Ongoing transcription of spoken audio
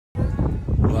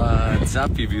What's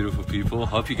up, you beautiful people?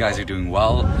 Hope you guys are doing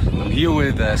well. I'm here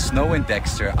with Snow and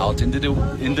Dexter out in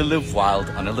the live wild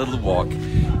on a little walk,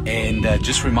 and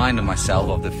just reminding myself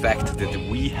of the fact that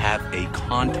we have a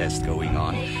contest going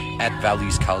on at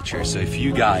Values Culture. So if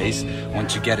you guys want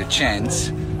to get a chance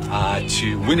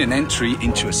to win an entry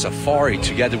into a safari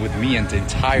together with me and the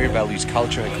entire Values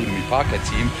Culture Academy Parka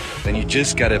team, then you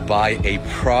just gotta buy a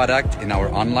product in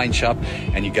our online shop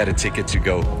and you got a ticket to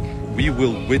go. We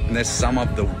will witness some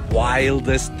of the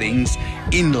wildest things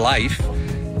in life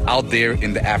out there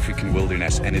in the African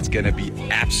wilderness, and it's gonna be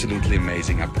absolutely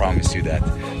amazing, I promise you that.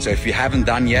 So if you haven't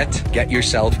done yet, get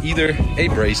yourself either a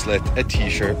bracelet, a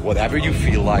t-shirt, whatever you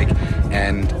feel like,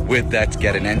 and with that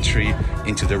get an entry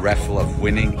into the raffle of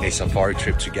winning a safari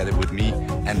trip together with me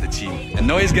and the team. And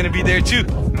Noah's gonna be there too.